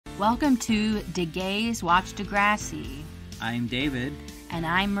Welcome to DeGay's Watch Degrassi. I'm David. And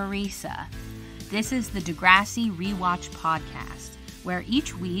I'm Marisa. This is the Degrassi Rewatch Podcast, where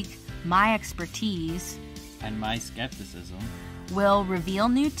each week my expertise and my skepticism will reveal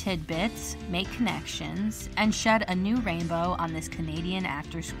new tidbits, make connections, and shed a new rainbow on this Canadian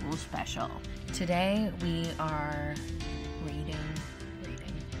after-school special. Today we are reading.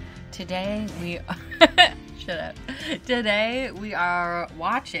 Today we are... Shut up. Today we are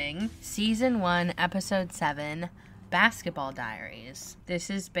watching Season 1, Episode 7, Basketball Diaries.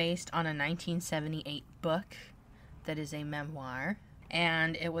 This is based on a 1978 book that is a memoir,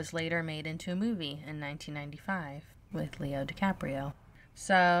 and it was later made into a movie in 1995 with Leo DiCaprio.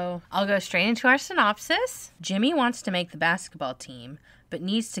 So, I'll go straight into our synopsis. Jimmy wants to make the basketball team, but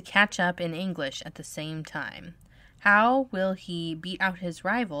needs to catch up in English at the same time. How will he beat out his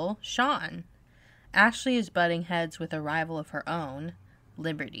rival, Sean? Ashley is butting heads with a rival of her own,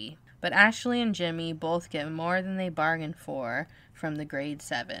 Liberty. But Ashley and Jimmy both get more than they bargained for from the grade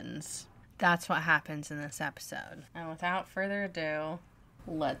 7s. That's what happens in this episode. And without further ado,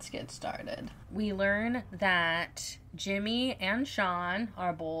 let's get started. We learn that Jimmy and Sean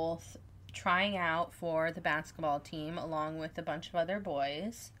are both trying out for the basketball team along with a bunch of other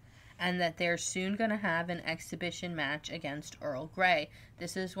boys, and that they're soon going to have an exhibition match against Earl Grey.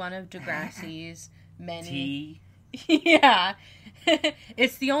 This is one of Degrassi's many... Yeah.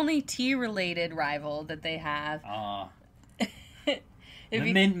 It's the only tea-related rival that they have. The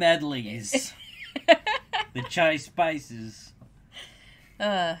mint medleys. The chai spices.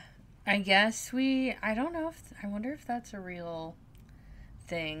 I guess I don't know I wonder if that's a real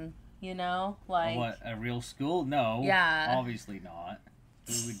thing, you know? Like... What, a real school? No. Yeah. Obviously not.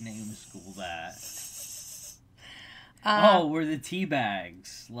 Who would name a school that? We're the tea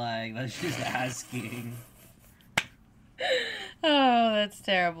bags. Like, that's just asking. Oh, that's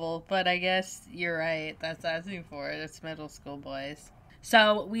terrible. But I guess you're right. That's asking for it. It's middle school boys.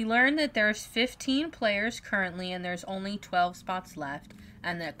 So, we learned that there's 15 players currently, and there's only 12 spots left,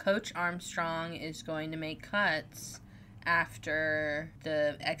 and that Coach Armstrong is going to make cuts after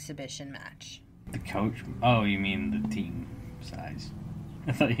the exhibition match. The coach? Oh, you mean the team size.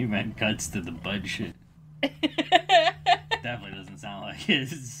 I thought you meant cuts to the budget. Definitely doesn't sound like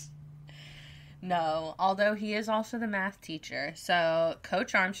his. No, although he is also the math teacher. So,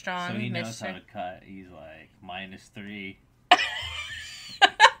 Coach Armstrong... So he knows how to cut. He's like, -3. I'm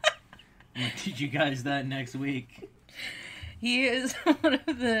going to teach you guys that next week. He is one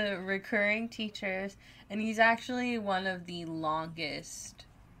of the recurring teachers, and he's actually one of the longest.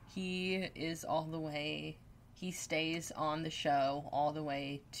 He is all the way... He stays on the show all the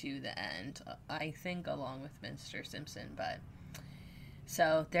way to the end, I think, along with Mr. Simpson, but...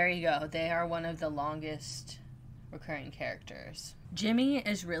 So, there you go. They are one of the longest recurring characters. Jimmy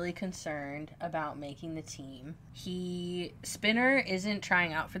is really concerned about making the team. Spinner isn't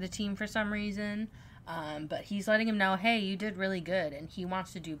trying out for the team for some reason, but he's letting him know, hey, you did really good, and he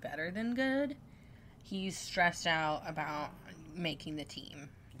wants to do better than good. He's stressed out about making the team.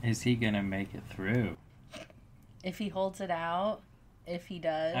 Is he gonna make it through? If he holds it out, if he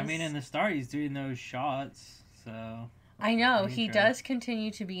does. I mean, in the start, he's doing those shots, so... I know, he does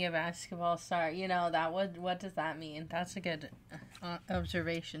continue to be a basketball star. You know, what does that mean? That's a good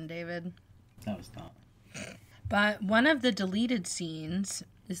observation, David. No, it's not. But one of the deleted scenes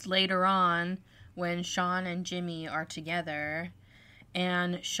is later on when Sean and Jimmy are together,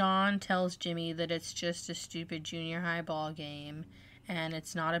 and Sean tells Jimmy that it's just a stupid junior high ball game, and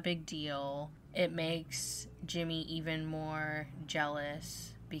it's not a big deal. It makes Jimmy even more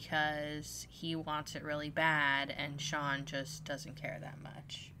jealous because he wants it really bad and Sean just doesn't care that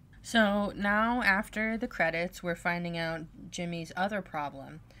much. So now after the credits, we're finding out Jimmy's other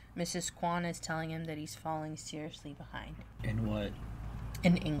problem. Mrs. Kwan is telling him that he's falling seriously behind. In what?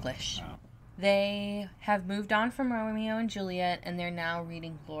 In English. Oh. They have moved on from Romeo and Juliet and they're now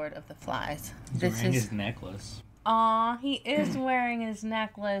reading Lord of the Flies. He's wearing his necklace. Aw, he is wearing his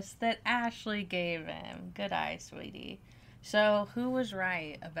necklace that Ashley gave him. Good eye, sweetie. So, who was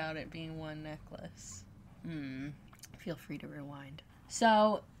right about it being one necklace? Feel free to rewind.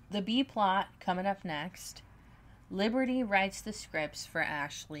 So, the B plot coming up next. Liberty writes the scripts for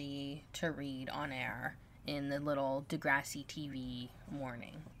Ashley to read on air in the little Degrassi TV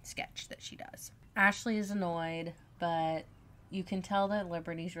morning sketch that she does. Ashley is annoyed, but you can tell that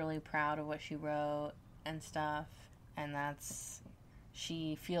Liberty's really proud of what she wrote and stuff, and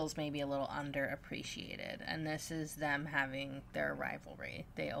she feels maybe a little underappreciated, and this is them having their rivalry.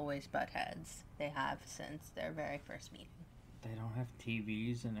 They always butt heads. They have since their very first meeting. They don't have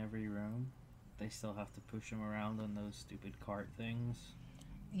TVs in every room? They still have to push them around on those stupid cart things?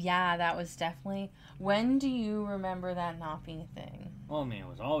 Yeah, that was definitely... When do you remember that not being a thing? Well, I mean, it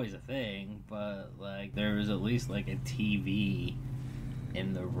was always a thing, but, like, there was at least, like, a TV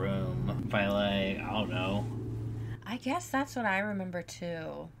in the room by, like, I don't know. I guess that's what I remember,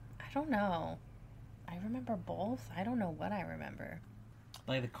 too. I don't know. I remember both. I don't know what I remember.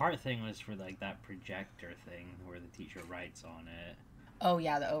 Like, the cart thing was for, like, that projector thing where the teacher writes on it. Oh,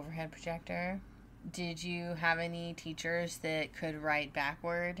 yeah, the overhead projector. Did you have any teachers that could write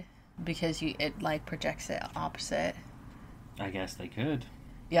backward? Because it, like, projects it opposite. I guess they could.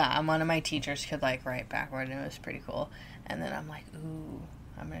 Yeah, and one of my teachers could, like, write backward, and it was pretty cool. And then I'm like, ooh,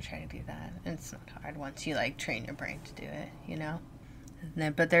 I'm going to try to do that. And it's not hard once you, like, train your brain to do it, you know?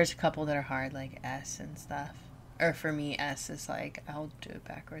 But there's a couple that are hard, like S and stuff. Or for me, S is like, I'll do it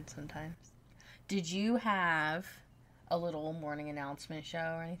backwards sometimes. Did you have a little morning announcement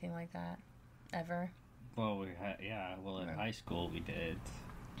show or anything like that? Ever? Well, we had, yeah. Well, in high school we did.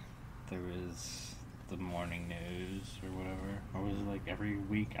 There was the morning news or whatever. Or was it like every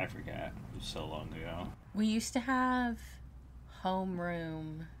week? I forget. It was so long ago. We used to have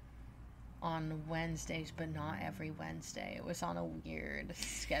homeroom on Wednesdays, but not every Wednesday. It was on a weird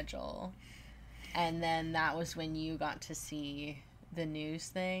schedule. And then that was when you got to see the news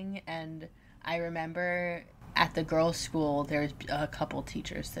thing. And I remember at the girls' school, there's a couple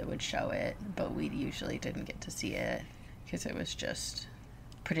teachers that would show it, but we usually didn't get to see it because it was just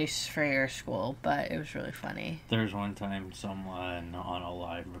produced for your school, but it was really funny. There was one time someone on a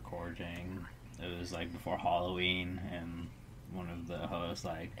live recording, it was like before Halloween, and one of the hosts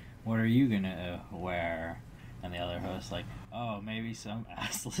like, what are you gonna wear? And the other host like, oh, maybe some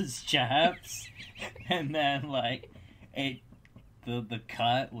assless chaps. And then like the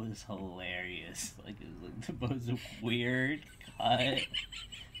cut was hilarious. Like it was like the most weird cut.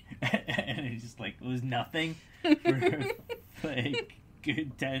 And it just like it was nothing for like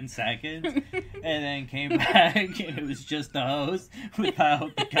good 10 seconds. And then came back and it was just the host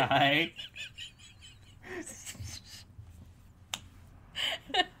without the guy.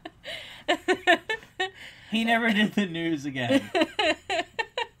 He never did the news again.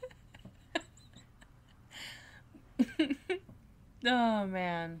 Oh,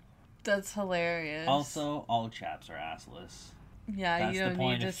 man. That's hilarious. Also, all chaps are assless. Yeah, That's you don't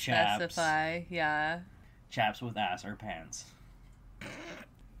need to specify. Yeah. Chaps with ass or pants.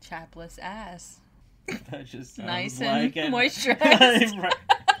 Chapless ass. That just sounds nice like and moisturized.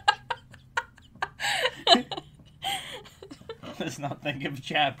 Let's not think of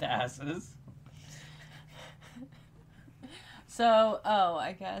chapped asses. So,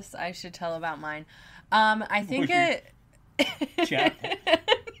 I guess I should tell about mine. I think it... Chapped?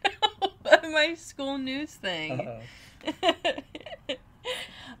 No, my school news thing.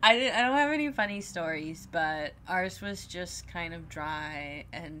 I don't have any funny stories, but ours was just kind of dry,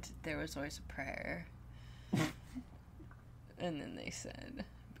 and there was always a prayer. And then they said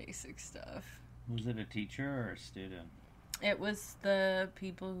basic stuff. Was it a teacher or a student? It was the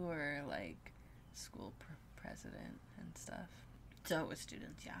people who were, like, school president and stuff. So it was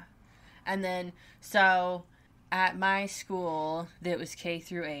students, yeah. And then, so, at my school, that was K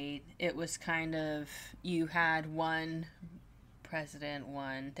through 8, it was kind of, you had one president,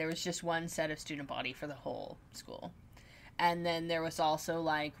 there was just one set of student body for the whole school. And then there was also,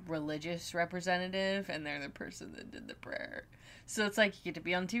 like, religious representative, and they're the person that did the prayer. So it's like, you get to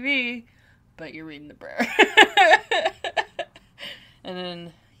be on TV, but you're reading the prayer. And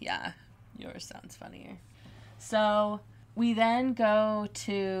then, yeah, yours sounds funnier. So, we then go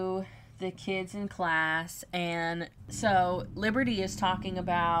to the kids in class, and so Liberty is talking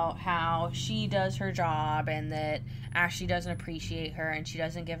about how she does her job and that Ashley doesn't appreciate her and she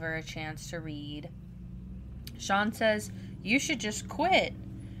doesn't give her a chance to read. Sean says, you should just quit.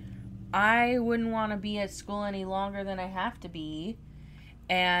 I wouldn't want to be at school any longer than I have to be.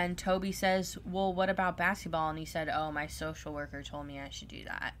 And Toby says, well, what about basketball? And he said, oh, my social worker told me I should do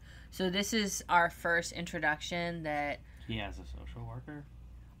that. So this is our first introduction that... He has a social worker?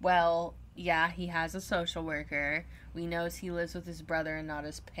 Well, yeah, he has a social worker. We know he lives with his brother and not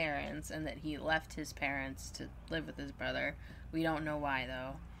his parents, and that he left his parents to live with his brother. We don't know why,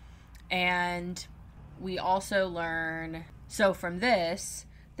 though. And we also learn, so from this,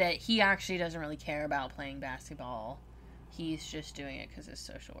 that he actually doesn't really care about playing basketball. He's just doing it because his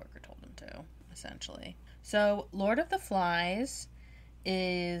social worker told him to, essentially. So, Lord of the Flies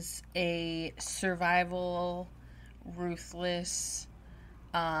is a survival, ruthless,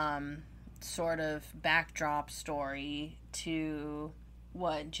 sort of backdrop story to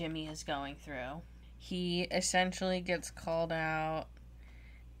what Jimmy is going through. He essentially gets called out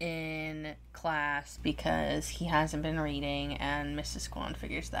in class because he hasn't been reading, and Mrs. Kwan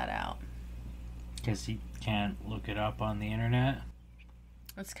figures that out. Because he can't look it up on the internet?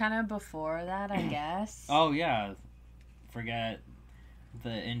 It's kind of before that, I guess. Oh, yeah. Forget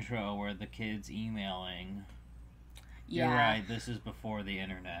the intro where the kid's emailing. Yeah. You're right, this is before the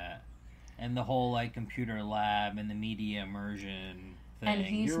internet. And the whole, like, computer lab and the media immersion thing. And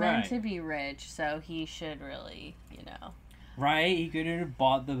he's You're meant right. to be rich, so he should really, you know. Right? He could have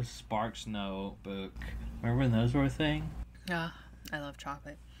bought the Sparks notebook. Remember when those were a thing? Oh, I love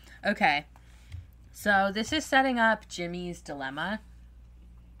chocolate. Okay. So this is setting up Jimmy's dilemma.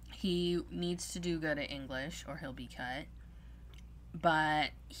 He needs to do good at English or he'll be cut.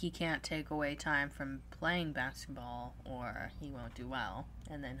 But he can't take away time from playing basketball or he won't do well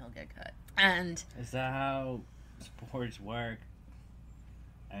and then he'll get cut. And is that how sports work?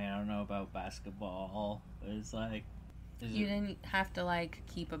 I mean, I don't know about basketball, but it's like... You didn't have to, like,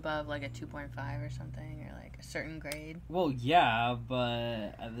 keep above, like, a 2.5 or something, or, like, a certain grade? Well, yeah,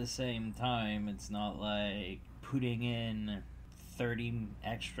 but at the same time, it's not like putting in 30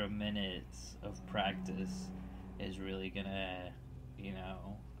 extra minutes of practice is really gonna, you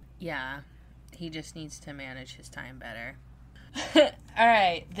know... Yeah, he just needs to manage his time better.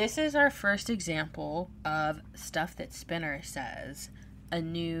 Alright, this is our first example of stuff that Spinner says.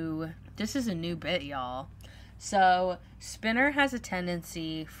 This is a new bit, y'all. So, Spinner has a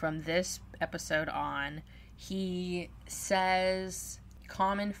tendency from this episode on, he says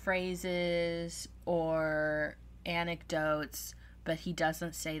common phrases or anecdotes, but he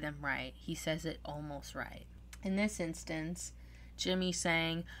doesn't say them right. He says it almost right. In this instance, Jimmy's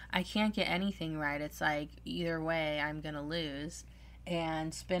saying, I can't get anything right. It's like, either way, I'm going to lose.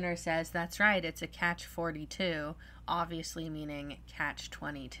 And Spinner says, that's right, it's a catch-42, obviously meaning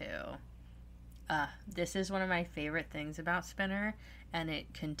catch-22. This is one of my favorite things about Spinner, and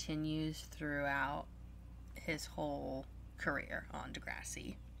it continues throughout his whole career on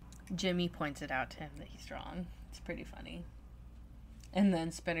Degrassi. Jimmy points it out to him that he's wrong. It's pretty funny. And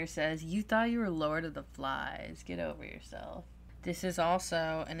then Spinner says, you thought you were Lord of the Flies. Get over yourself. This is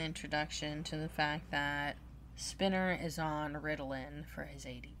also an introduction to the fact that Spinner is on Ritalin for his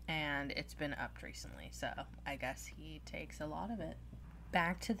AD, and it's been upped recently, so I guess he takes a lot of it.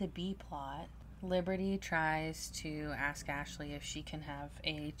 Back to the B plot. Liberty tries to ask Ashley if she can have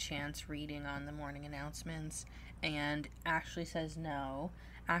a chance reading on the morning announcements, and Ashley says no.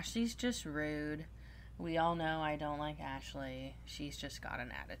 Ashley's just rude. We all know I don't like Ashley. She's just got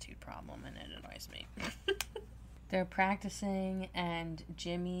an attitude problem, and it annoys me. They're practicing, and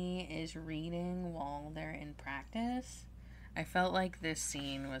Jimmy is reading while they're in practice. I felt like this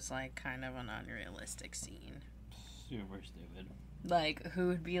scene was, like, kind of an unrealistic scene. Super stupid. Like, who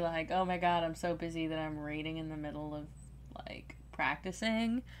would be like, oh my god, I'm so busy that I'm reading in the middle of, like,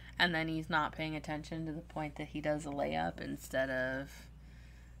 practicing, and then he's not paying attention to the point that he does a layup instead of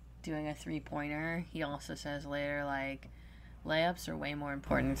doing a three-pointer. He also says later, like, layups are way more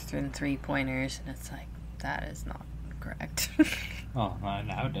important than three-pointers, and it's like, that is not correct. Oh, not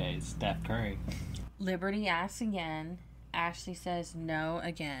nowadays. Steph Curry. Liberty asks again. Ashley says no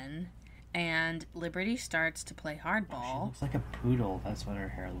again. And Liberty starts to play hardball. She looks like a poodle. That's what her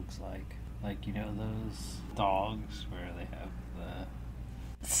hair looks like. Like, you know those dogs where they have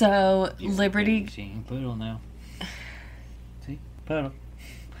the... So, Liberty... Seeing poodle now. See? Poodle.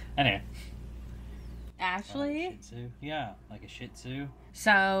 Anyway. Ashley? Shih Tzu. Yeah, like a Shih Tzu.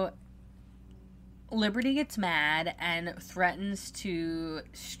 So, Liberty gets mad and threatens to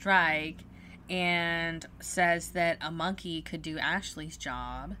strike and says that a monkey could do Ashley's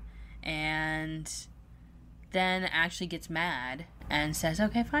job. And then Ashley gets mad and says,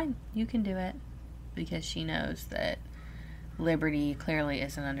 okay, fine, you can do it. Because she knows that Liberty clearly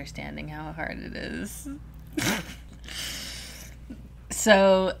isn't understanding how hard it is.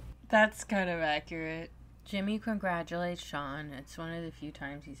 So, that's kind of accurate. Jimmy congratulates Sean. It's one of the few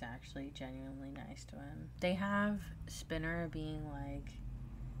times he's actually genuinely nice to him. They have Spinner being like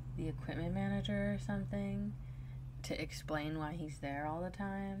the equipment manager or something to explain why he's there all the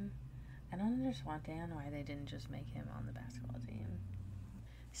time. I don't understand why they didn't just make him on the basketball team.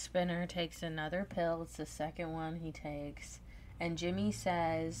 Spinner takes another pill. It's the second one he takes. And Jimmy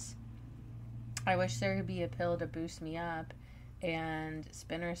says, I wish there could be a pill to boost me up. And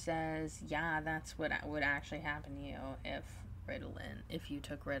Spinner says, yeah, that's what would actually happen to you if you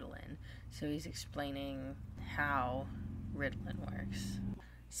took Ritalin. So he's explaining how Ritalin works.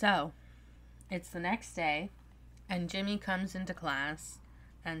 So, it's the next day, and Jimmy comes into class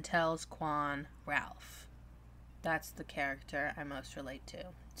and tells Quan Ralph. That's the character I most relate to.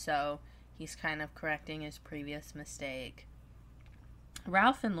 So, he's kind of correcting his previous mistake.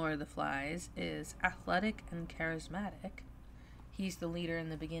 Ralph in Lord of the Flies is athletic and charismatic. He's the leader in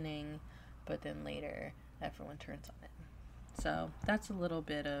the beginning, but then later everyone turns on him. So that's a little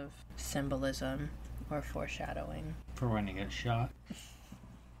bit of symbolism or foreshadowing. For when he gets shot?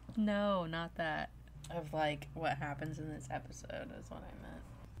 No, not that. Of like what happens in this episode is what I meant.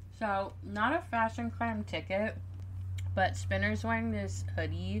 So, not a fashion crime ticket, but Spinner's wearing this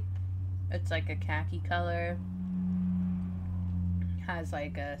hoodie. It's like a khaki color. Has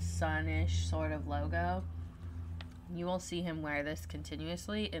like a sunish sort of logo. You will see him wear this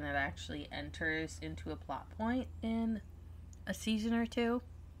continuously, and it actually enters into a plot point in a season or two,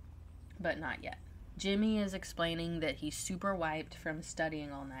 but not yet. Jimmy is explaining that he's super wiped from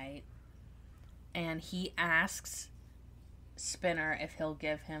studying all night, and he asks Spinner if he'll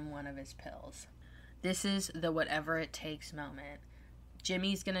give him one of his pills. This is the whatever it takes moment.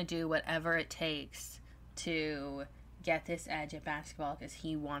 Jimmy's gonna do whatever it takes to get this edge at basketball because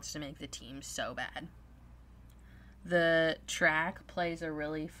he wants to make the team so bad. The track plays a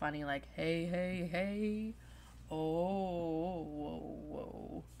really funny like, hey, hey, hey, oh, whoa,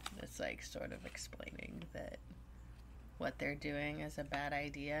 whoa. It's like sort of explaining that what they're doing is a bad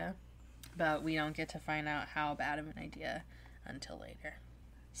idea, but we don't get to find out how bad of an idea until later.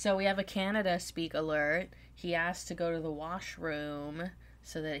 So we have a Canada speak alert. He asks to go to the washroom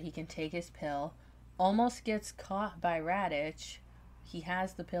so that he can take his pill. Almost gets caught by Raditch. He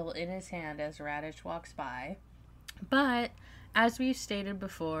has the pill in his hand as Raditch walks by. But, as we've stated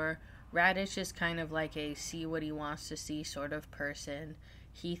before, Raditch is kind of like a see what he wants to see sort of person.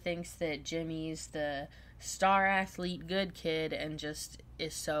 He thinks that Jimmy's the star athlete good kid and just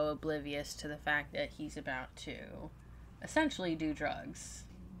is so oblivious to the fact that he's about to essentially do drugs.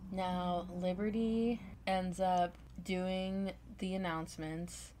 Now, Liberty ends up doing the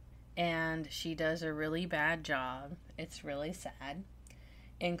announcements, and she does a really bad job. It's really sad,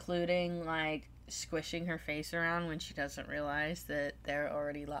 including like squishing her face around when she doesn't realize that they're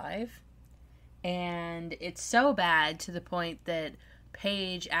already live. And it's so bad to the point that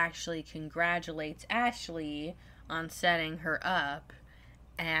Paige actually congratulates Ashley on setting her up,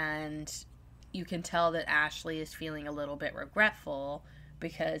 and you can tell that Ashley is feeling a little bit regretful,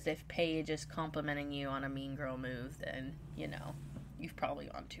 because if Paige is complimenting you on a mean girl move, then, you know, you've probably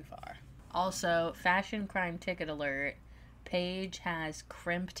gone too far. Also, fashion crime ticket alert, Paige has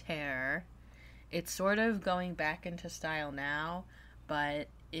crimped hair. It's sort of going back into style now, but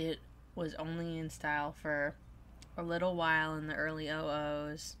it was only in style for a little while in the early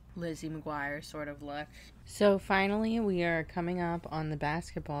 00s. Lizzie McGuire sort of look. So finally we are coming up on the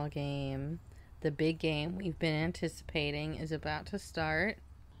basketball game. The big game we've been anticipating is about to start.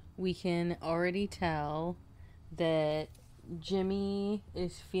 We can already tell that Jimmy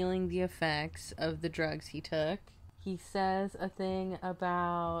is feeling the effects of the drugs he took. He says a thing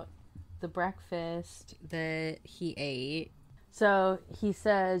about the breakfast that he ate. So he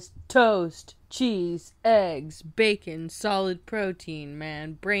says toast, cheese, eggs, bacon, solid protein,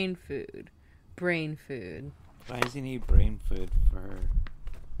 man, brain food. Brain food. Why does he need brain food for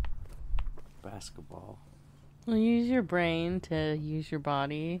basketball? Well, use your brain to use your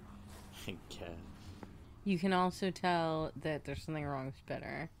body. I guess. You can also tell that there's something wrong with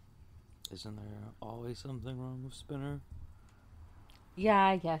Spinner. Isn't there always something wrong with Spinner? Yeah,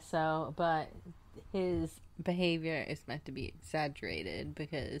 I guess so, but his behavior is meant to be exaggerated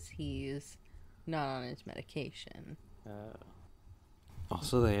because he's not on his medication.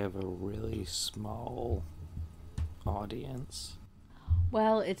 Also, they have a really small audience.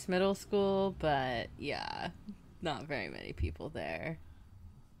 Well, it's middle school, but yeah, not very many people there.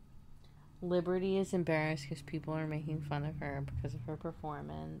 Liberty is embarrassed because people are making fun of her because of her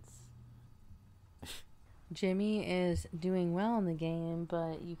performance. Jimmy is doing well in the game,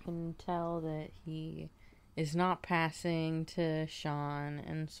 but you can tell that he is not passing to Sean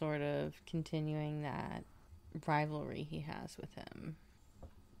and sort of continuing that rivalry he has with him.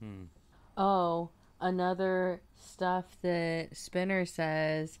 Oh, another stuff that Spinner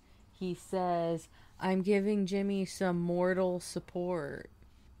says, he says, I'm giving Jimmy some mortal support.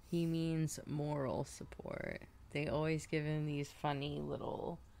 He means moral support. They always give him these funny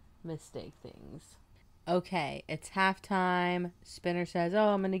little mistake things. Okay, it's halftime. Spinner says, oh,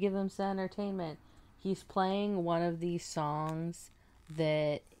 I'm going to give him some entertainment. He's playing one of these songs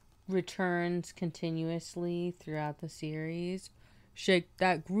that returns continuously throughout the series. Shake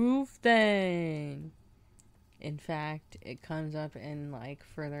that groove thing. In fact, it comes up in like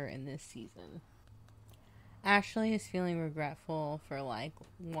further in this season. Ashley is feeling regretful for like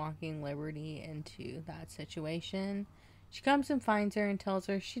walking Liberty into that situation. She comes and finds her and tells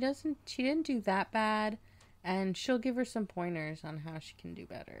her she didn't do that bad, And she'll give her some pointers on how she can do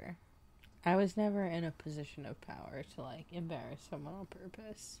better. I was never in a position of power to, like, embarrass someone on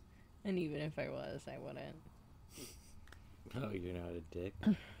purpose. And even if I was, I wouldn't. Oh, you're not a dick?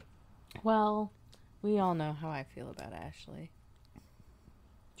 Well, we all know how I feel about Ashley.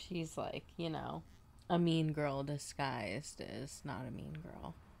 She's like, a mean girl disguised as not a mean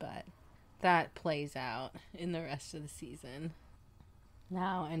girl. But that plays out in the rest of the season.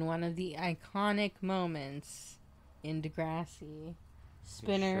 Now, in one of the iconic moments in Degrassi,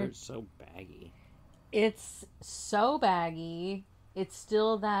 Spinner... Your shirt's so baggy. It's so baggy. It's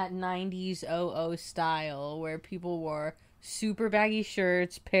still that 90s OO style where people wore super baggy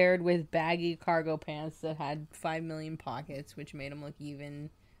shirts paired with baggy cargo pants that had 5 million pockets, which made them look even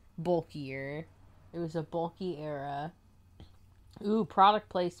bulkier. It was a bulky era. Ooh, product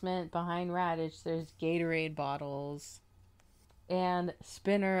placement behind Radish. There's Gatorade bottles. And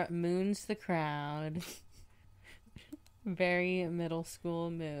Spinner moons the crowd. Very middle school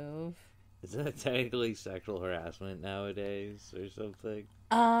move. Is that technically sexual harassment nowadays or something?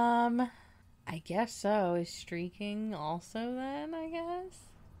 I guess so. Is streaking also then, I guess?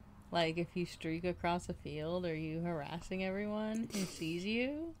 Like, if you streak across a field, are you harassing everyone who sees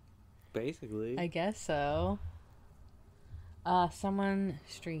you? Basically. I guess so. Someone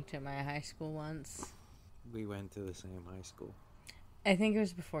streaked at my high school once. We went to the same high school. I think it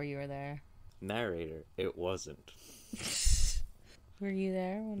was before you were there. Narrator, it wasn't. Were you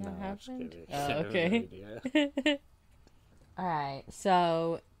there when that No, happened? I'm just Oh, kidding. okay. Alright,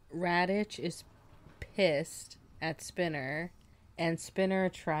 so Radish is pissed at Spinner, and Spinner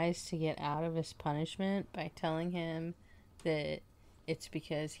tries to get out of his punishment by telling him that it's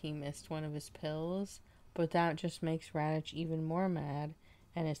because he missed one of his pills, but that just makes Radish even more mad,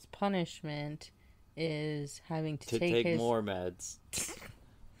 and his punishment is having to take his... more meds.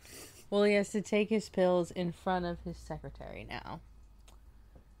 Well, he has to take his pills in front of his secretary now.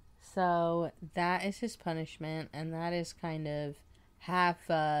 So that is his punishment, and that is kind of half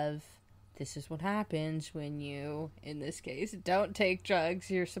of this is what happens when you, in this case, don't take drugs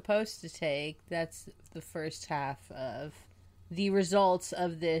you're supposed to take. That's the first half of the results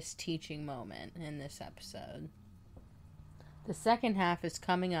of this teaching moment in this episode. The second half is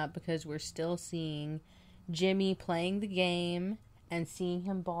coming up because we're still seeing Jimmy playing the game and seeing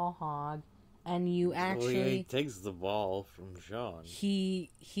him ball hog. And you actually... Well, he takes the ball from Sean. He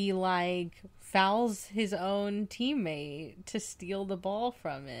like, fouls his own teammate to steal the ball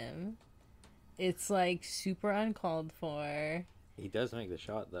from him. It's, like, super uncalled for. He does make the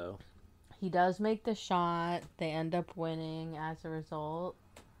shot, though. He does make the shot. They end up winning as a result.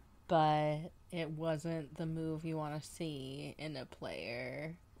 But it wasn't the move you want to see in a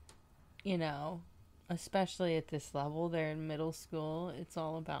player. Especially at this level, they're in middle school. It's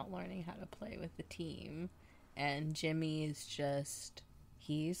all about learning how to play with the team. And Jimmy is just,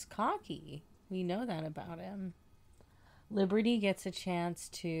 he's cocky. We know that about him. Liberty gets a chance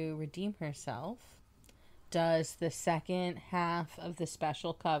to redeem herself. Does the second half of the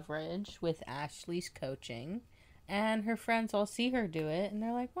special coverage with Ashley's coaching. And her friends all see her do it. And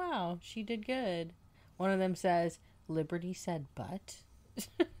they're like, wow, she did good. One of them says, Liberty said but.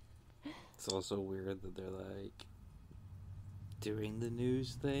 It's also weird that they're, like, doing the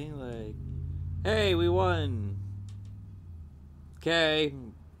news thing. Like, hey, we won. Okay,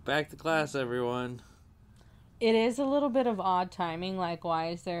 back to class, everyone. It is a little bit of odd timing. Like, why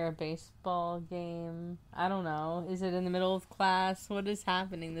is there a baseball game? I don't know. Is it in the middle of class? What is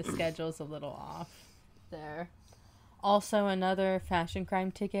happening? The schedule's a little off there. Also, another fashion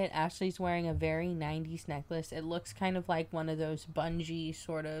crime ticket. Ashley's wearing a very 90s necklace. It looks kind of like one of those bungee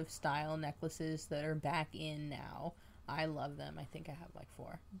sort of style necklaces that are back in now. I love them. I think I have like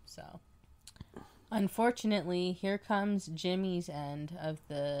 4. So, unfortunately, here comes Jimmy's end of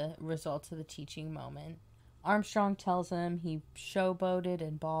the results of the teaching moment. Armstrong tells him he showboated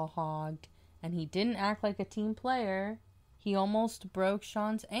and ball hogged, and he didn't act like a team player. He almost broke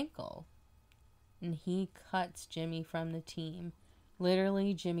Sean's ankle. And he cuts Jimmy from the team.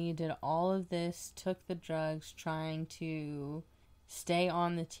 Literally, Jimmy did all of this, took the drugs, trying to stay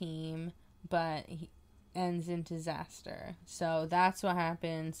on the team, but he ends in disaster. So that's what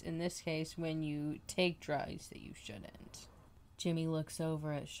happens in this case when you take drugs that you shouldn't. Jimmy looks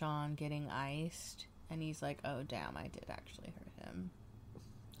over at Sean getting iced, and he's like, oh, damn, I did actually hurt him.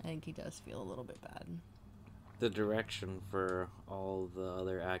 I think he does feel a little bit bad. The direction for all the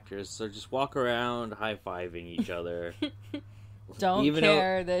other actors. So just walk around high-fiving each other. Don't even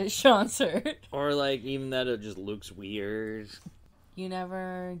care that Sean's hurt. Or, like, even that it just looks weird. You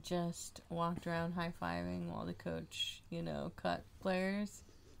never just walked around high-fiving while the coach, cut players?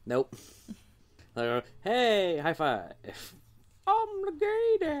 Nope. Like, hey, high five. I'm the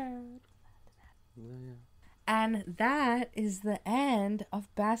gay dad. Yeah. And that is the end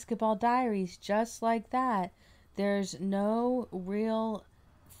of Basketball Diaries. Just like that. There's no real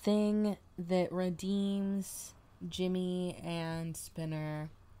thing that redeems Jimmy and Spinner.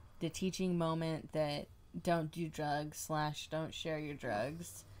 The teaching moment that don't do drugs / don't share your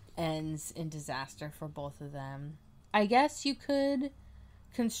drugs ends in disaster for both of them. I guess you could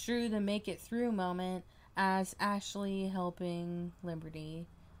construe the make it through moment as Ashley helping Liberty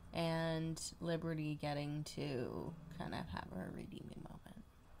and Liberty getting to kind of have a redeeming moment.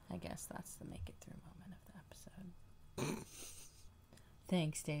 I guess that's the make it through moment of the episode.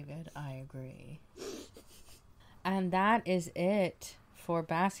 Thanks, David. I agree. And that is it for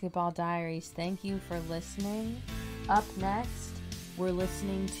Basketball Diaries. Thank you for listening. Up next, we're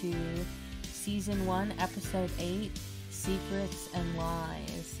listening to Season 1, Episode 8, Secrets and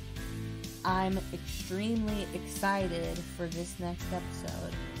Lies. I'm extremely excited for this next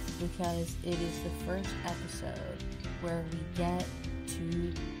episode because it is the first episode where we get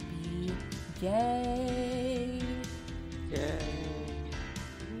to be gay. Yay.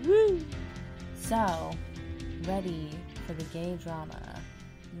 Woo! So, ready for the gay drama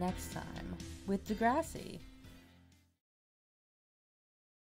next time with Degrassi.